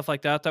theft and stuff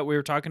like that we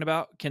were talking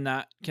about? Can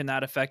that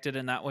affect it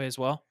in that way as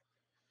well?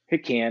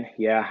 it can,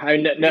 yeah.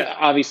 It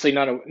Obviously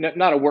not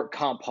a work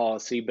comp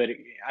policy, but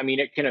I mean,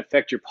 it can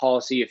affect your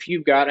policy if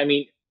you've got. I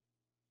mean,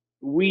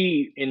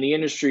 we in the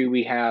industry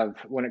we have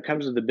when it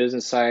comes to the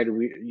business side,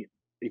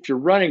 if you're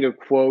running a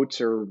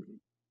quote or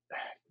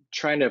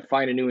trying to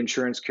find a new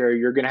insurance carrier,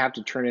 you're going to have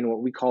to turn in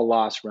what we call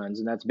loss runs,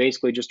 and that's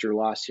basically just your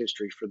loss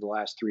history for the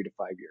last 3 to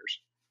 5 years.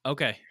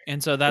 Okay,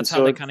 and so And that's how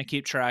so, they if, kinda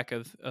keep track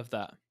of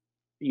that.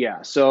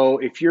 yeah, so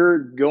if you're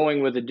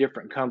going with a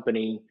different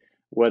company,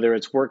 whether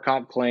it's work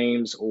comp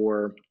claims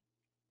or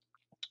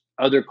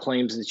other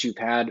claims that you've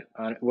had,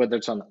 whether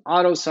it's on the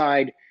auto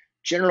side,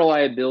 general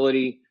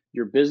liability,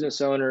 your business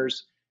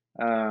owners,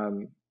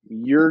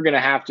 you're going to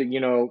have to,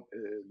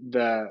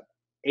 the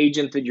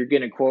agent that you're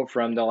getting a quote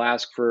from, they'll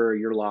ask for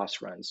your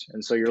loss runs.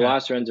 And so your Okay.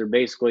 loss runs are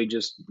basically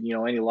just,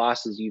 any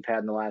losses you've had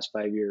in the last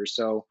 5 years.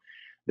 So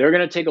they're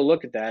going to take a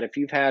look at that. If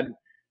you've had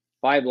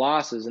five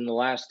losses in the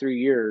last 3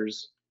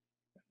 years,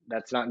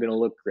 that's not going to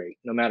look great,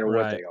 no matter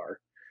what Right. they are.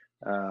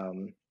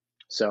 Um,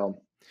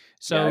 so Yeah,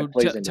 So it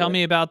plays into tell it.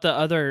 me about the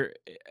other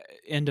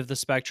end of the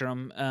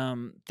spectrum,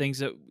 things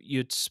that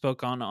you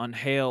spoke on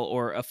hail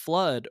or a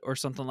flood or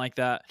something like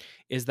that.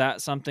 Is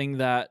that something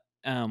that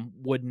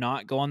would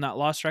not go on that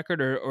loss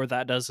record, or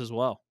that does as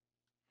well?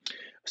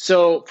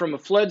 So from a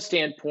flood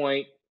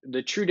standpoint,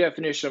 the true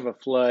definition of a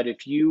flood,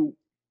 if you're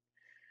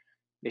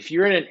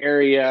in an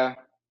area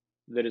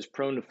that is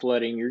prone to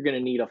flooding, you're going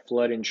to need a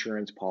flood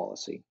insurance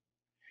policy.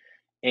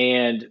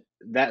 And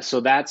that's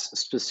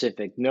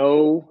specific.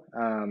 No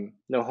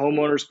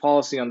homeowners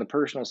policy on the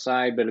personal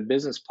side, but a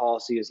business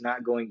policy is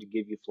not going to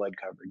give you flood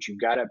coverage.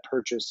 You've got to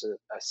purchase a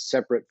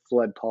separate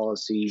flood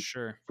policy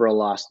Sure. for a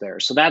loss there.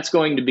 So that's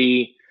going to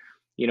be,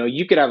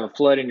 you could have a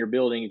flood in your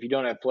building. If you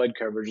don't have flood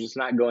coverage, it's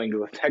not going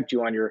to affect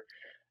you on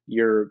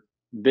your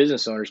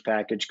business owner's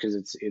package because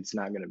it's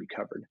not going to be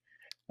covered.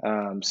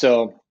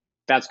 So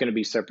that's going to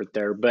be separate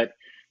there. But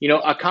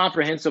a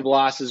comprehensive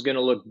loss is going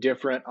to look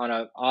different on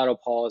an auto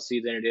policy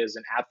than it is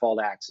an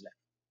at-fault accident.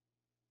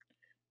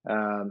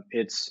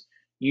 It's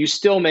You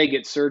still may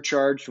get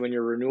surcharged when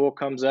your renewal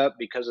comes up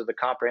because of the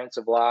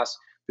comprehensive loss,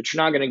 but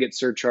you're not going to get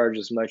surcharged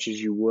as much as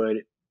you would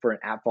for an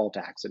at-fault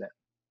accident,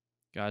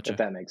 if Gotcha.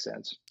 that makes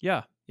sense.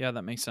 Yeah, yeah,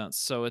 that makes sense.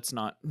 So it's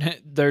not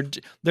they're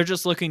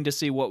just looking to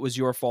see what was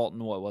your fault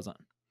and what wasn't.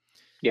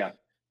 Yeah,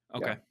 yeah.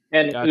 Okay,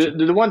 And gotcha.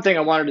 the one thing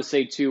I wanted to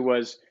say too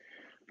was,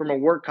 from a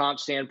work comp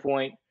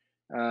standpoint,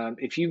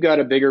 if you've got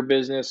a bigger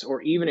business,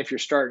 or even if you're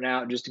starting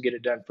out, just to get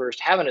it done first,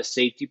 having a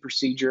safety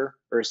procedure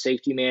or a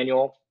safety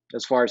manual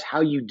as far as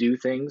how you do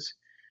things,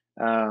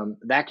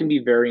 that can be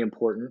very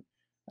important.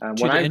 To When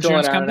the I'm filling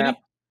insurance out an app,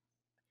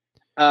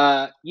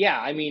 company? yeah,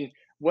 I mean,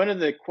 one of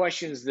the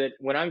questions that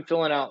when I'm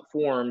filling out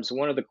forms,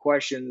 one of the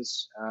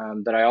questions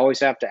that I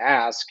always have to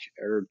ask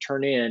or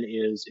turn in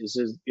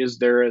is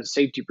there a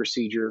safety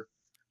procedure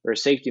or a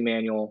safety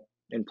manual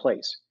in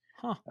place?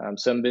 Huh.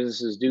 Some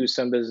businesses do,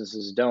 some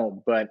businesses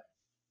don't,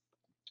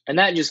 and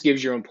that just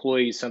gives your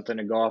employees something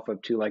to go off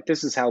of too. Like,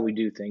 this is how we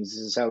do things. This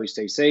is how we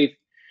stay safe.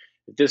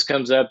 If this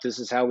comes up, this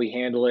is how we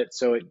handle it.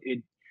 So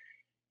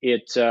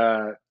it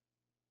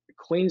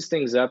cleans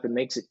things up and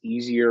makes it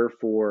easier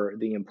for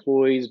the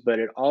employees, but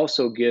it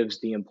also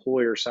gives the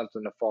employer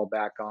something to fall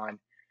back on.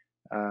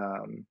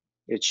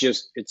 It's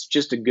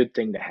just a good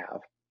thing to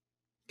have.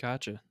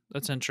 Gotcha.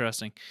 That's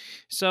interesting.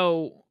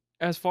 So,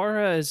 as far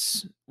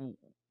as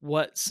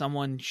what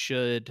someone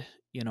should,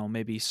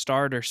 maybe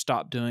start or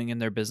stop doing in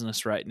their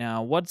business right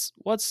now,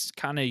 what's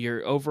kind of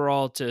your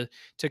overall to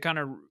kind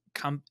of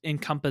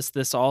encompass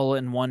this all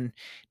in one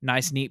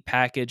nice neat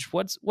package?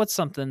 What's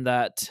something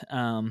that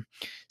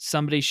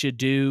somebody should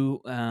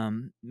do?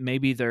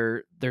 Maybe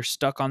they're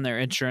stuck on their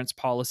insurance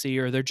policy,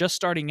 or they're just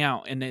starting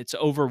out and it's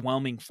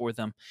overwhelming for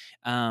them.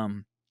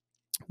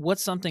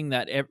 What's something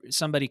that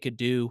somebody could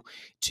do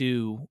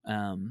to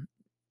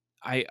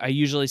I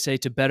usually say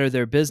to better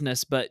their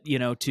business, but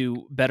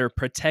to better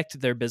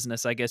protect their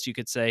business, I guess you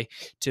could say,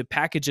 to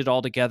package it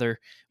all together.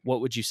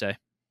 What would you say?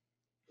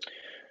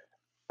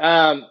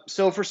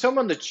 So for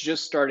someone that's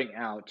just starting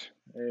out,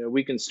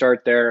 we can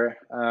start there.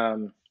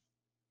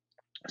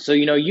 So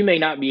you may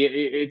not be,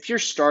 if you're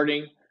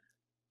starting,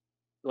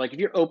 like if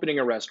you're opening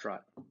a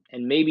restaurant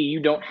and maybe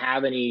you don't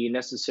have any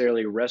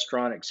necessarily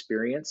restaurant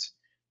experience,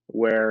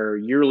 where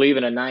you're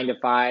leaving a 9 to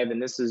 5 and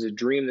this is a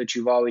dream that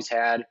you've always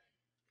had.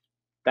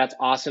 That's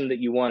awesome that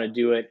you want to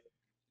do it.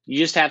 You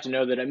just have to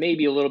know that it may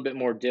be a little bit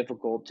more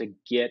difficult to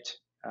get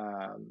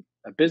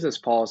a business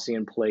policy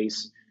in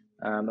place,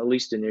 at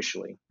least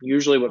initially.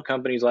 Usually, what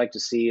companies like to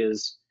see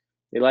is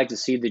they like to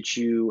see that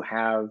you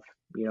have,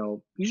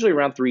 usually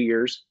around 3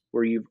 years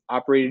where you've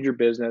operated your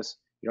business,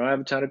 you don't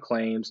have a ton of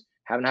claims,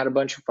 haven't had a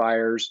bunch of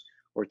fires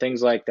or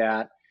things like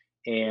that.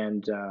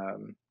 And,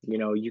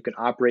 you can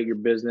operate your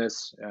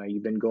business.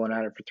 You've been going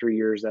at it for 3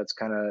 years. That's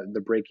kind of the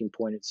breaking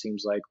point, it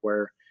seems like,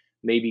 where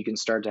maybe you can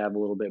start to have a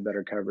little bit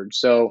better coverage.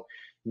 So,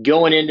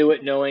 going into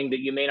it knowing that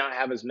you may not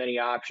have as many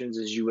options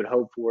as you would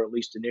hope for, at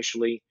least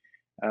initially.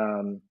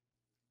 Um,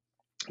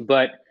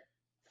 but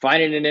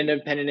finding an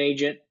independent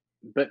agent,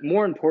 but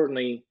more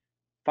importantly,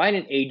 find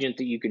an agent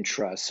that you can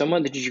trust,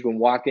 someone that you can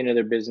walk into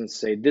their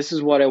business and say, this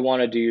is what I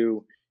want to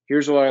do.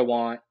 Here's what I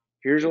want.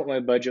 Here's what my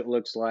budget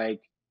looks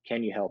like.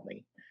 Can you help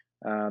me?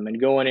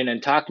 And going in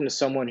and talking to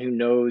someone who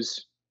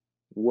knows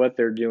what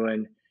they're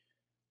doing,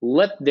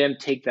 let them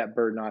take that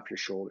burden off your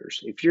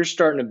shoulders. If you're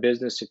starting a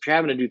business, if you're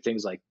having to do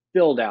things like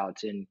build out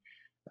and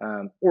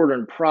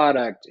ordering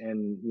product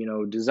and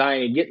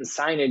designing, getting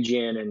signage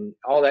in, and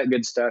all that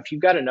good stuff,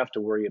 you've got enough to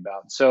worry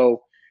about.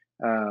 So,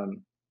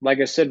 like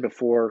I said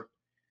before,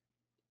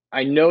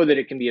 I know that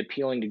it can be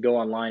appealing to go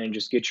online and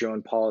just get your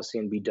own policy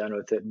and be done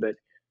with it, but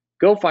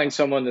go find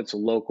someone that's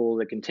local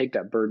that can take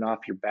that burden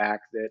off your back,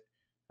 that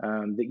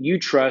you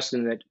trust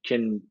and that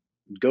can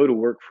go to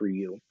work for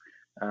you.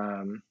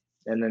 Um,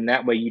 and then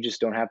that way you just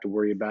don't have to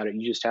worry about it.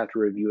 You just have to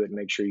review it and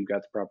make sure you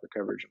got the proper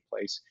coverage in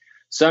place.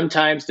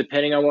 Sometimes,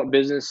 depending on what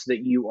business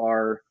that you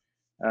are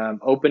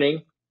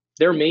opening,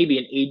 there may be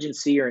an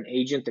agency or an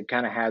agent that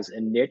kind of has a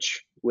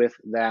niche with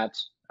that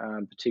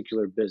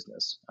particular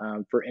business.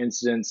 For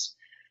instance,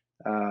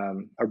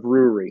 a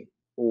brewery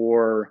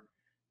or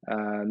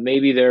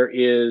maybe there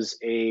is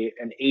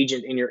an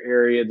agent in your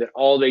area that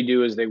all they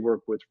do is they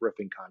work with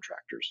roofing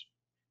contractors.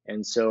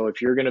 And so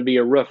if you're going to be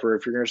a roofer,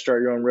 if you're going to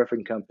start your own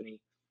roofing company,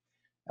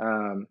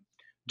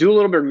 do a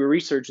little bit of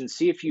research and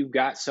see if you've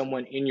got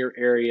someone in your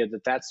area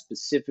that's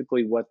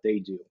specifically what they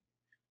do,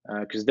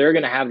 because they're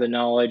going to have the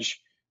knowledge.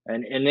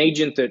 And an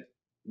agent that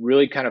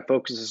really kind of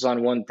focuses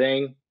on one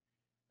thing,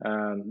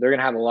 they're going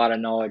to have a lot of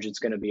knowledge that's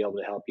going to be able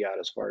to help you out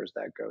as far as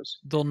that goes.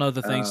 They'll know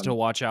the things to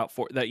watch out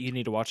for that you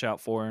need to watch out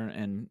for,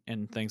 and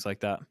things like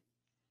that.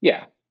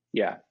 Yeah,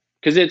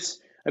 because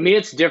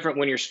it's different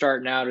when you're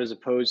starting out as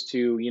opposed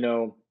to,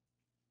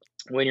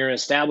 when you're an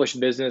established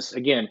business.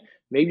 Again,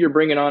 maybe you're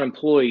bringing on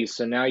employees,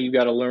 so now you've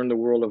got to learn the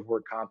world of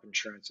work comp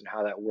insurance and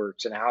how that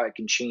works and how it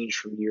can change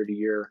from year to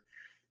year.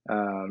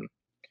 From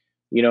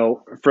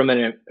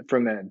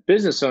a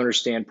business owner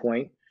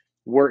standpoint,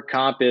 work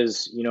comp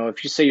is,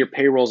 if you say your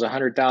payroll is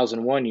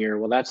 100,000 one year,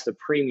 well, that's the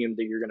premium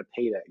that you're going to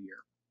pay that year.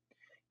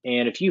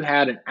 And if you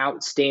had an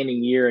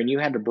outstanding year and you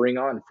had to bring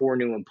on 4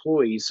 new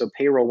employees, so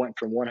payroll went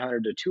from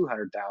 100 to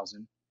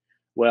 200,000,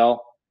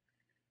 well,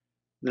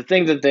 the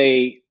thing that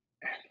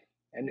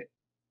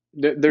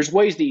there's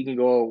ways that you can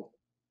go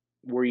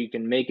where you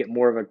can make it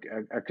more of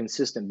a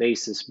consistent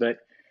basis. But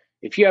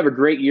if you have a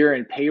great year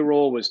and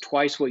payroll was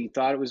twice what you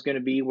thought it was going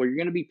to be, well, you're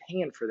going to be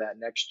paying for that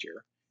next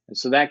year. And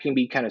so that can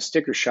be kind of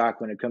sticker shock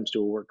when it comes to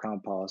a work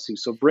comp policy.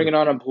 So bringing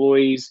on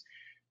employees,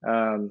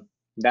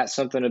 that's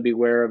something to be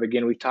aware of.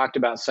 Again, we've talked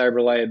about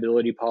cyber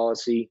liability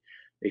policy.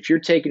 If you're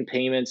taking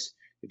payments,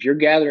 if you're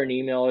gathering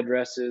email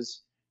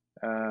addresses,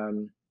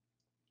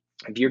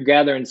 if you're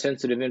gathering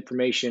sensitive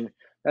information,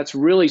 that's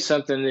really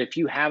something that if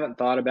you haven't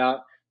thought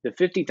about, the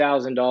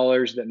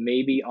 $50,000 that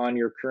may be on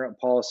your current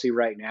policy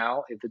right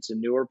now, if it's a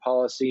newer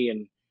policy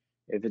and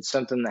if it's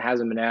something that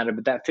hasn't been added,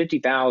 but that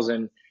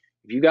 $50,000,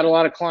 if you've got a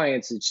lot of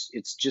clients,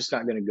 it's just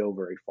not going to go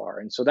very far.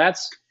 And so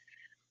that's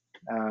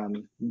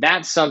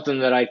something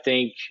that I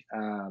think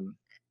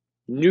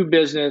new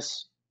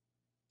business,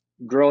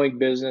 growing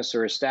business,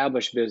 or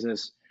established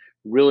business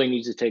really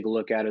needs to take a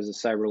look at as a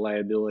cyber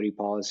liability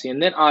policy. And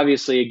then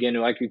obviously, again,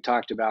 like we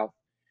talked about,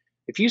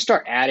 if you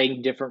start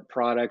adding different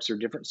products or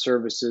different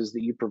services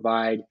that you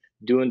provide,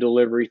 doing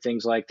delivery,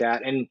 things like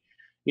that. And,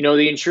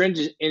 the insurance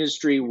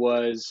industry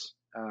was,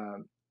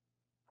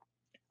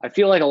 I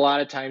feel like a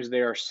lot of times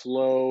they are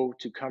slow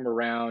to come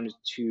around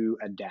to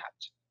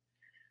adapt.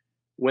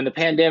 When the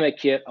pandemic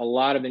hit, a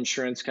lot of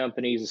insurance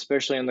companies,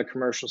 especially on the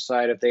commercial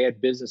side, if they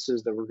had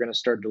businesses that were going to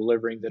start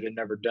delivering that had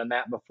never done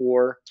that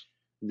before,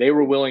 they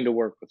were willing to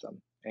work with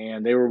them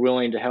and they were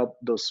willing to help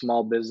those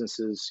small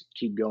businesses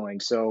keep going.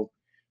 So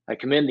I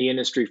commend the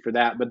industry for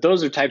that. But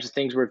those are types of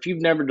things where if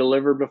you've never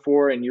delivered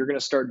before and you're going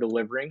to start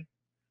delivering,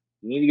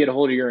 you need to get a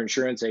hold of your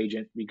insurance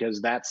agent,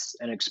 because that's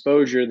an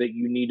exposure that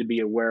you need to be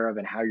aware of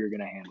and how you're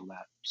going to handle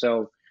that.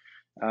 So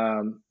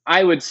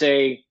I would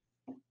say,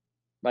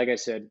 like I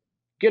said,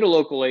 get a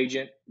local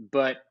agent,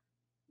 but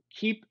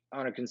keep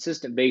on a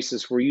consistent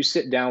basis where you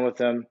sit down with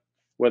them,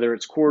 whether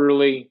it's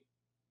quarterly,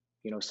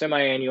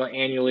 semi-annual,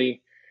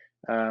 annually,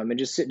 and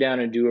just sit down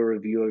and do a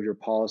review of your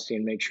policy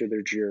and make sure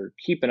that you're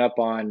keeping up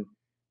on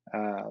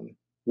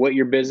what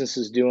your business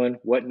is doing,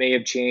 what may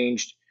have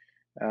changed.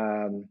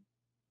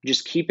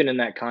 Just keeping in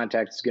that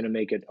contact is going to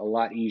make it a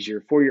lot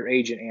easier for your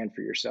agent and for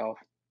yourself.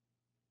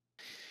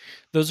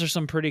 Those are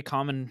some pretty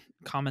common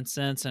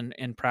sense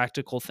and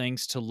practical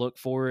things to look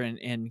for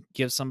and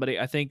give somebody.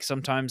 I think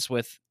sometimes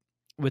with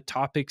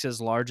topics as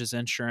large as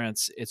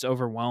insurance, it's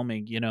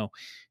overwhelming.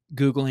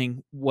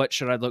 Googling what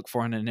should I look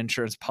for in an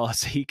insurance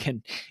policy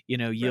can,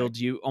 yield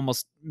you,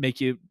 almost make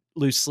you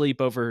lose sleep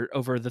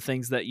over the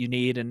things that you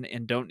need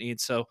and don't need.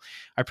 So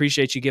I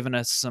appreciate you giving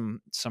us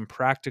some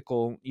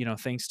practical,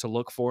 things to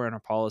look for in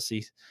our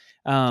policies.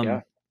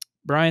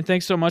 Brian,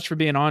 thanks so much for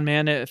being on,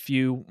 man. If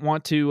you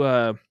want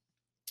to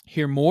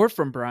hear more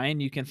from Brian,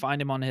 you can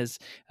find him on his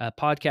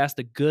podcast,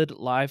 the Good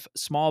Life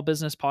Small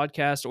Business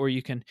Podcast, or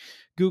you can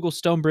Google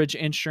Stonebridge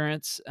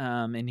Insurance,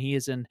 and he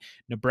is in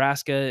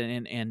Nebraska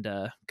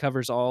and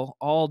covers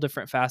all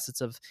different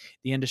facets of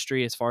the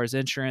industry as far as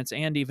insurance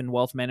and even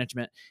wealth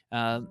management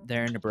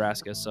there in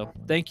Nebraska. So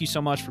thank you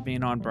so much for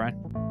being on,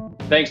 Brian.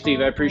 Thanks, Steve.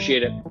 I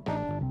appreciate it.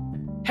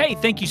 Hey,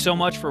 thank you so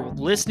much for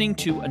listening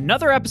to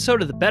another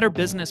episode of the Better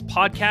Business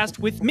Podcast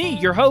with me,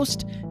 your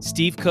host,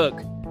 Steve Cook.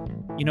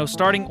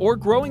 Starting or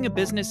growing a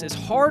business is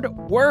hard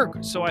work,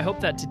 so I hope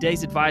that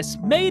today's advice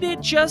made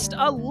it just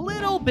a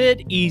little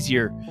bit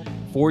easier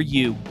for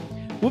you.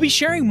 We'll be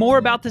sharing more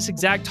about this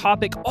exact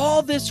topic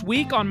all this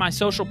week on my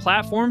social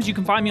platforms. You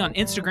can find me on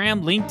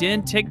Instagram,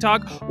 LinkedIn,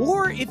 TikTok,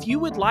 or if you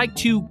would like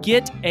to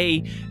get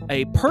a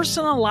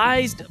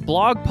personalized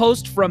blog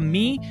post from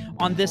me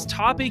on this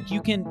topic, you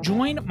can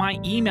join my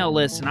email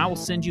list, and I will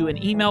send you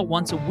an email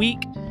once a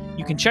week.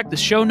 You can check the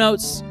show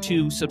notes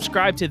to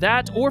subscribe to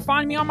that or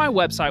find me on my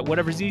website,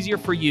 whatever's easier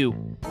for you.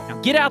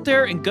 Now get out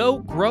there and go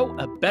grow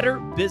a better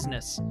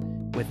business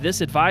with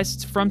this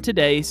advice from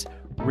today's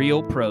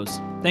Real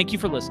Pros. Thank you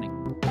for listening.